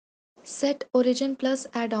Set origin plus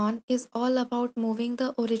add-on is all about moving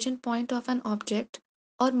the origin point of an object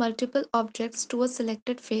or multiple objects to a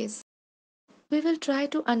selected face. We will try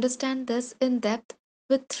to understand this in depth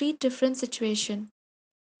with three different situations.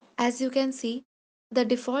 As you can see, the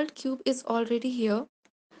default cube is already here.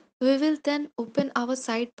 We will then open our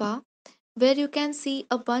sidebar where you can see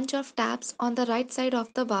a bunch of tabs on the right side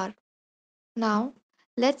of the bar. Now,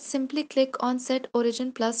 let's simply click on Set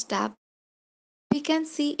Origin Plus tab. We can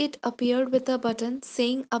see it appeared with a button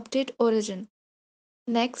saying Update Origin.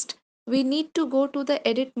 Next, we need to go to the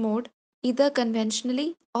edit mode either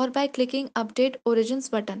conventionally or by clicking Update Origins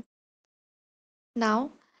button.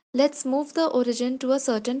 Now, let's move the origin to a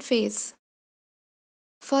certain face.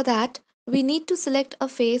 For that, we need to select a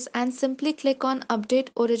face and simply click on Update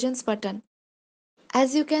Origins button.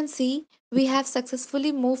 As you can see, we have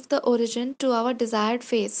successfully moved the origin to our desired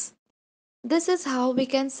face. This is how we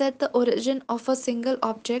can set the origin of a single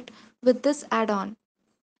object with this add-on.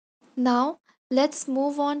 Now, let's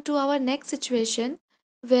move on to our next situation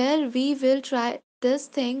where we will try this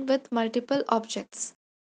thing with multiple objects.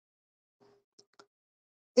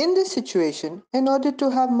 In this situation, in order to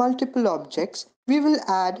have multiple objects, we will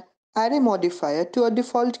add array modifier to a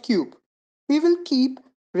default cube. We will keep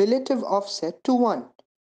relative offset to 1,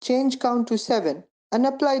 change count to 7 and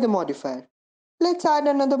apply the modifier. Let's add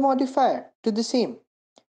another modifier to the same.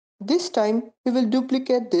 This time we will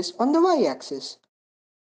duplicate this on the y-axis.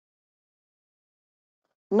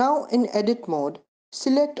 Now in edit mode,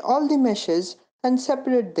 select all the meshes and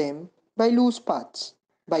separate them by loose paths.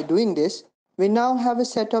 By doing this, we now have a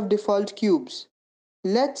set of default cubes.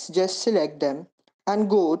 Let's just select them and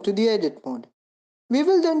go to the edit mode. We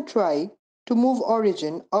will then try to move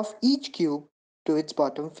origin of each cube to its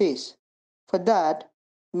bottom face. For that,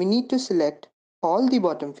 we need to select all the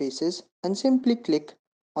bottom faces and simply click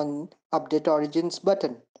on Update Origins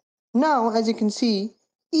button. Now, as you can see,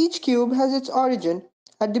 each cube has its origin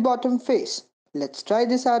at the bottom face. Let's try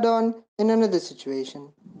this add-on in another situation.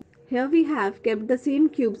 Here we have kept the same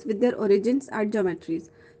cubes with their origins at geometries.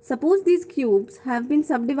 Suppose these cubes have been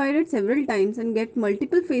subdivided several times and get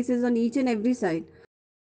multiple faces on each and every side.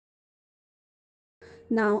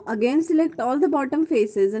 Now again select all the bottom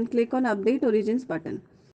faces and click on Update Origins button.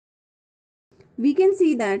 We can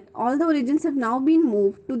see that all the origins have now been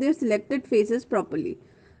moved to their selected faces properly.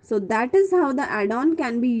 So that is how the add-on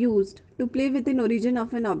can be used to play with an origin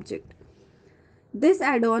of an object. This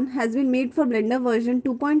add-on has been made for Blender version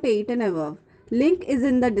 2.8 and above. Link is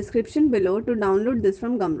in the description below to download this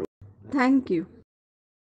from Gumroad. Thank you.